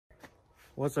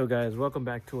What's up, guys? Welcome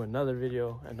back to another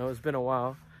video. I know it's been a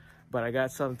while, but I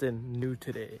got something new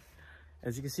today.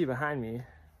 As you can see behind me,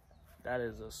 that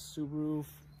is a Subaru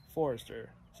Forester.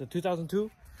 It's a 2002.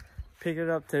 Picked it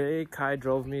up today. Kai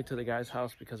drove me to the guy's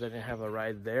house because I didn't have a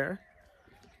ride there,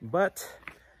 but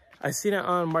I seen it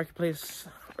on Marketplace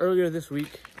earlier this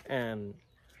week and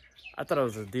I thought it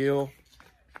was a deal.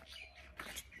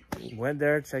 Went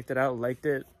there, checked it out, liked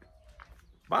it,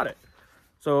 bought it.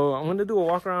 So I'm gonna do a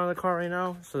walk around the car right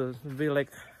now. So it'll be like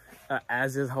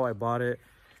as is how I bought it,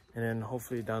 and then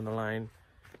hopefully down the line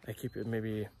I keep it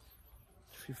maybe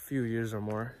a few years or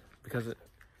more, because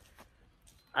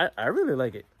I really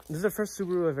like it. This is the first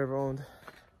Subaru I've ever owned,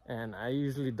 and I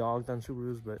usually dogged on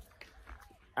Subarus, but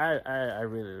I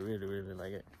really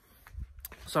like it.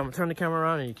 So I'm gonna turn the camera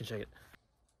around and you can check it.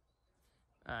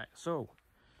 Alright, so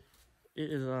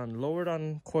it is lowered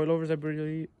on coilovers, I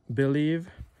believe.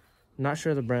 Not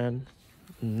sure the brand.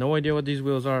 No idea what these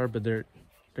wheels are, but they're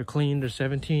clean. They're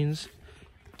 17s.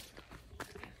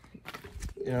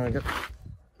 You know, I got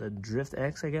the Drift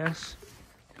X, I guess,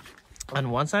 on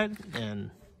one side,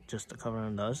 and just the cover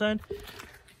on the other side.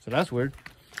 So that's weird.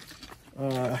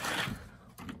 You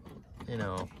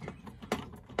know,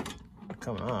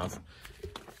 coming off.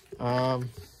 As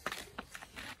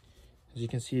you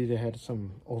can see, they had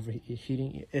some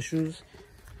overheating issues.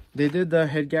 They did the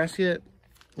head gasket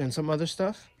and some other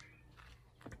stuff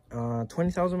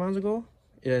 20,000 miles ago.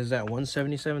 It is at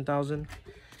 177,000.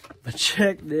 But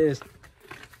check this,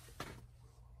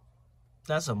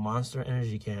 that's a Monster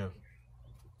Energy can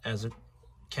as a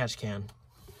catch can.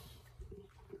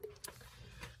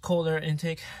 Cold air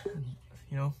intake,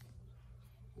 you know,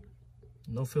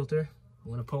 no filter.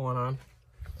 I'm gonna put one on.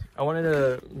 I wanted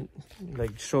to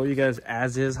like show you guys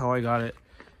as is how I got it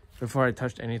before I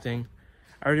touched anything.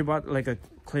 I already bought like a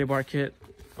clay bar kit.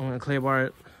 I'm gonna clay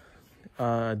bar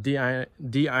it,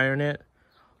 de-iron it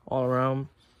all around.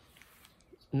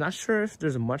 Not sure if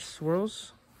there's much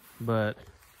swirls, but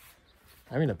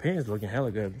I mean the paint is looking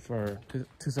hella good for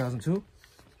 2002.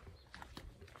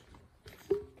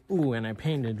 Ooh, and I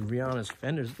painted Rihanna's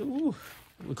fenders. Ooh,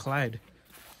 with Clyde.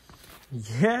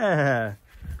 Yeah,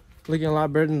 looking a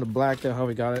lot better than the black than how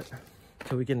we got it,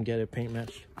 so we can get it paint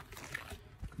matched.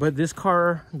 But this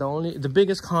car, the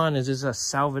biggest con is it's a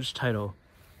salvage title.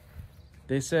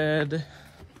 They said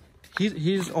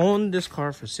he's owned this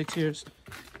car for 6 years,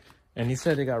 and he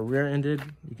said it got rear-ended.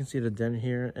 You can see the dent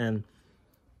here, and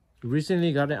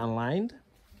recently got it unlined.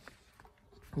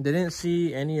 They didn't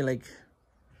see any like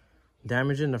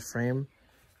damage in the frame,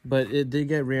 but it did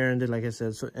get rear-ended, like I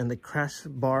said. So, and the crash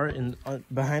bar in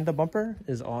behind the bumper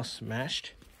is all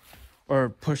smashed or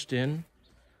pushed in.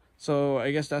 So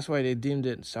I guess that's why they deemed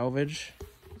it salvage.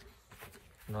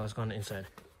 Now let's go on the inside.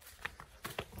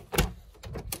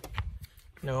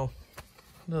 No,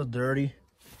 a little dirty.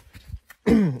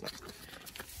 I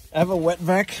have a wet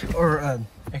vac or an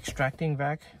extracting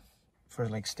vac for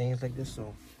like stains like this.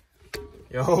 So,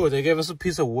 yo, they gave us a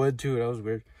piece of wood too. That was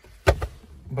weird.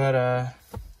 But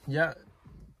yeah,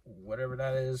 whatever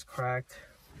that is, cracked.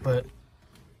 But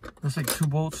there's like 2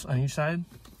 bolts on each side.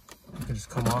 They can just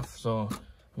come off. So I'm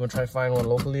gonna try to find one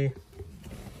locally. Of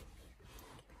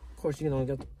course, you can only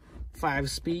get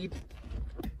 5-speed.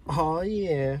 Oh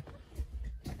yeah.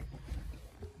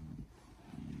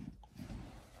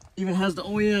 Even has the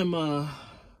OEM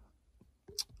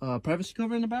privacy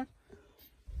cover in the back.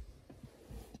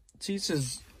 Seats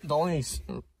is the only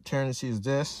tear in the seat is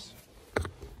this.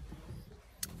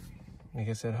 Like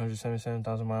I said,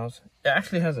 177,000 miles. It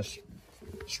actually has a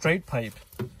straight pipe,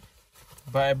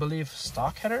 but I believe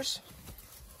stock headers.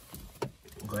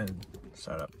 Go ahead and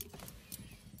start up.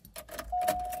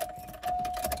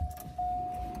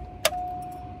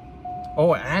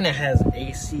 Oh, and it has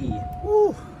AC.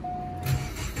 Woo.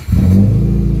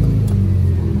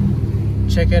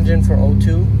 Check engine for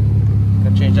 02.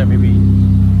 Gonna change that maybe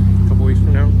a couple weeks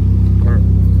from now, or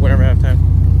whenever I have time.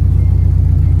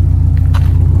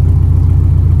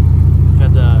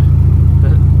 Got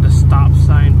the stop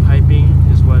sign piping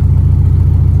is what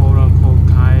quote unquote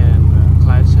Kai and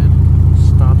Clyde said.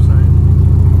 Stop sign.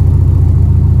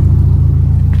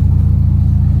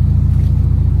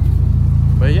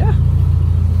 But yeah,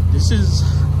 this is,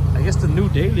 I guess, the new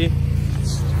daily.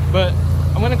 But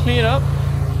I'm gonna clean it up,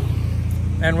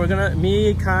 and we're gonna,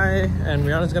 me, Kai, and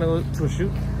Rihanna's gonna go to a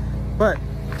shoot. But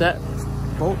that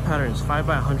bolt pattern is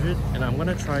 5x100, and I'm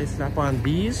gonna try slap on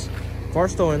these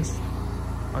Forest Owens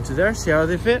onto there, see how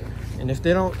they fit, and if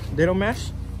they don't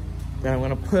match, then I'm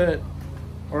gonna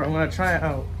try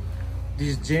out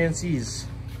these JNCs.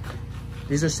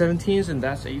 These are 17s and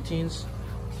that's 18s.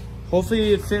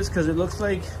 Hopefully it fits, because it looks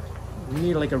like We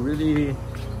need like a really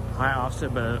high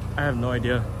offset, but I have no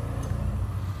idea.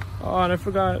 Oh, and I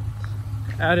forgot,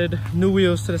 added new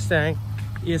wheels to the Stang.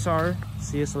 ESR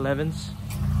CS11s.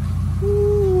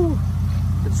 Woo!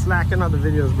 Been slacking on the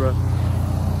videos, bro.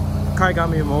 Kai got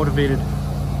me motivated.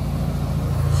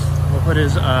 We'll put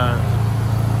his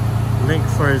link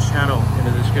for his channel in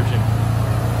the description.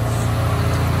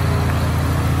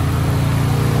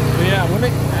 So yeah, I'm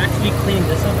gonna actually clean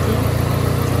this up too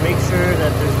to make sure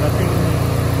that there's nothing,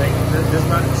 like there's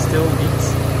not still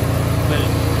leaks. But as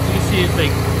you can see, it's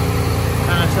like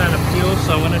kind of starting to peel,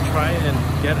 so I'm gonna try and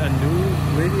get a new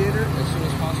radiator as soon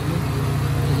as possible,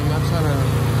 because I'm not trying to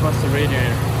bust the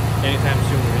radiator anytime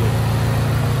soon, really.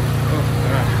 Oh,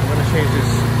 alright, I'm gonna change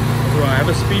this. So I have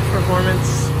a Speed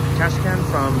Performance cash can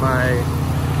from my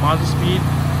Mazda Speed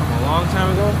from a long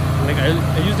time ago. Like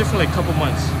I used it for like a couple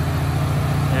months,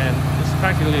 and it's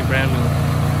practically brand new.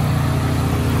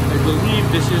 I believe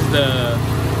this is the,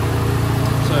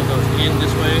 so it goes in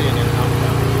this way and then out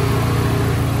that way.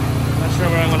 Not sure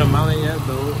where I'm gonna mount it yet,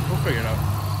 but we'll figure it out.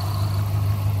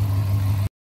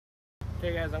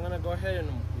 Okay guys, I'm gonna go ahead and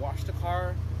wash the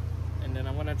car, and then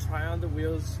I'm gonna try on the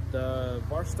wheels, the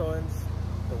bar stones,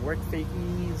 the work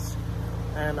fakies,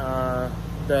 and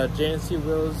the JNC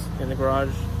wheels in the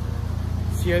garage.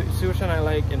 See which one I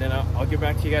like, and then I'll get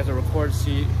back to you guys to record,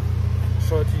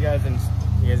 show it to you guys, and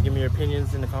you guys give me your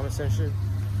opinions in the comment section.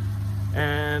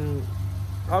 And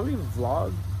probably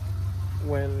vlog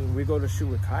when we go to shoot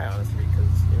with Kai, honestly,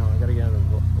 because you know I gotta get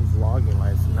into vlogging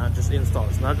life, not just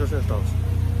installs.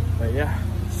 But yeah,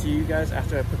 see you guys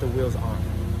after I put the wheels on.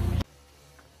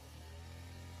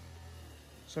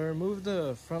 So I removed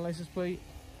the front license plate,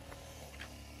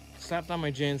 slapped on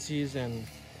my JNCs, and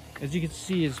as you can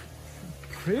see, it's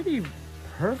pretty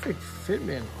perfect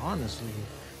fitment, honestly.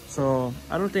 So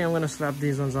I don't think I'm gonna slap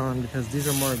these ones on because these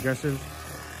are more aggressive.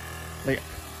 Like,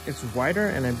 it's wider,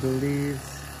 and I believe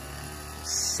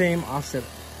same offset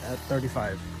at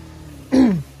 35.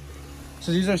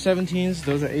 So these are 17s,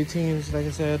 those are 18s. Like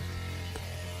I said,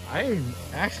 I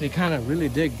actually kind of really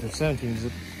dig the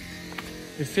 17s.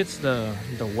 It fits the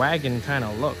wagon kind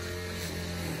of look.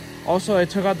 Also, I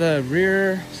took out the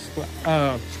rear,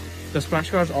 the splash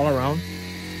guards all around.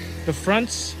 The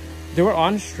fronts, they were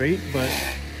on straight, but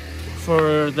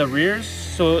for the rears,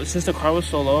 so since the car was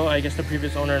so low, I guess the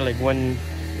previous owner, like when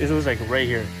it was like right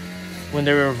here, when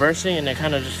they were reversing, and they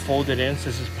kind of just folded in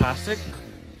since it's plastic.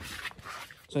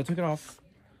 So I took it off.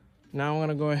 Now I'm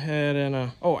gonna go ahead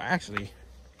and oh, actually,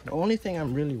 the only thing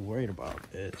I'm really worried about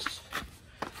is,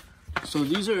 so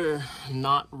these are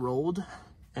not rolled,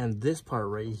 and this part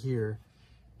right here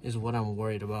is what I'm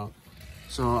worried about.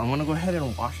 So I'm gonna go ahead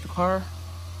and wash the car.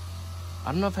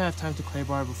 I don't know if I have time to clay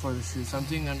bar before the shoot, so I'm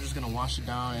thinking I'm just gonna wash it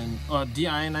down and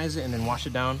de-ionize it and then wash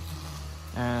it down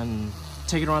and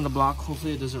take it around the block.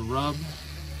 Hopefully it doesn't rub,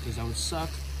 because that would suck.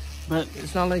 But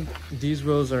it's not like these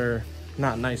wheels are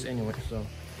not nice anyway, so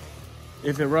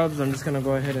if it rubs, I'm just gonna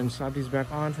go ahead and slap these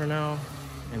back on for now,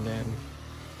 and then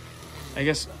I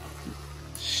guess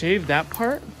shave that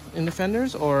part in the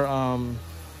fenders, or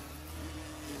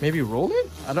maybe roll it.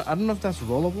 I don't know if that's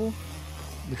rollable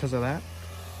because of that.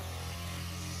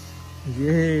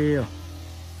 Yeah,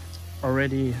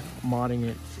 already modding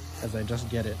it as I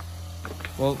just get it.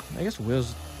 Well, I guess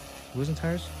wheels and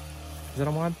tires, is that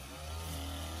a mod?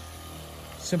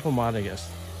 Simple mod, I guess.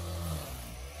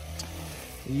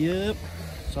 Yep.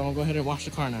 So I'm gonna go ahead and wash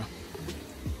the car now.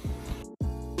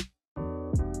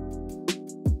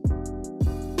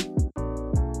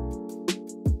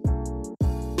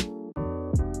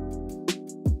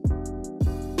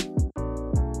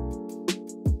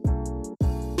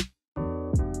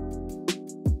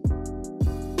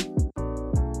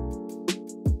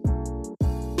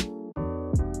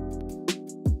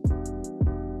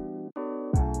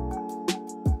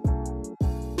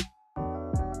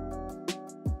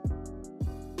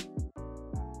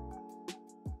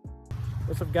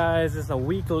 What's up guys, it's a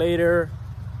week later.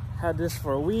 Had this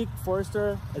for a week,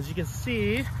 Forester. As you can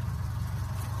see,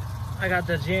 I got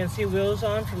the JNC wheels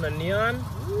on from the Neon.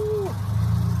 Woo.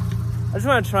 I just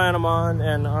want to try them on,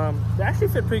 and they actually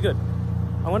fit pretty good.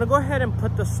 I'm gonna go ahead and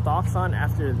put the stocks on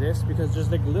after this because there's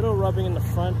like little rubbing in the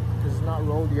front because it's not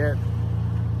rolled yet.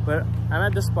 But I'm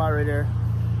at this spot right there,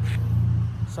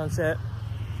 sunset.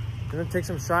 I'm gonna take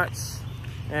some shots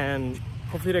and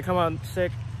hopefully they come out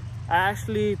sick. I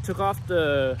actually took off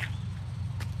the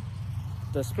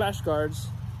splash guards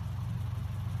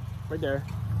right there.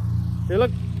 They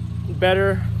look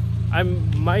better. I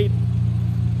might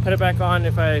put it back on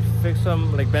if I fix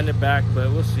them, like bend it back,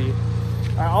 but we'll see.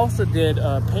 I also did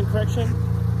paint correction,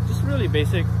 just really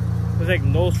basic. There's like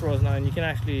nose rolls now, and you can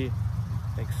actually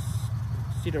like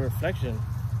see the reflection.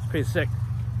 It's pretty sick.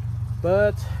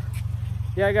 But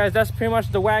yeah guys, that's pretty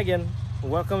much the wagon,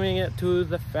 welcoming it to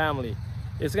the family.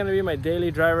 It's gonna be my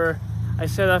daily driver. I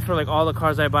say that for like all the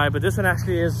cars I buy, but this one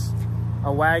actually is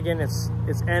a wagon. It's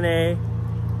NA,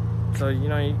 so you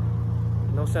know,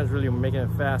 no sense really making it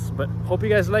fast. But hope you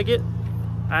guys like it.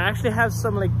 I actually have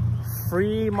some like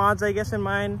free mods, I guess, in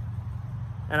mind,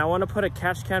 and I want to put a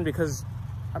catch can because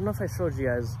I don't know if I showed you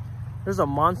guys. There's a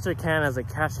monster can as a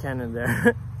catch can in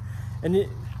there, and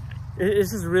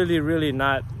it's just really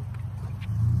not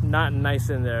nice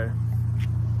in there.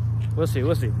 We'll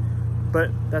see. But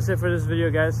that's it for this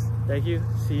video, guys. Thank you.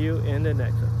 See you in the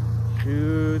next one.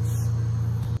 Dudes.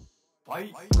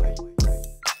 Bye.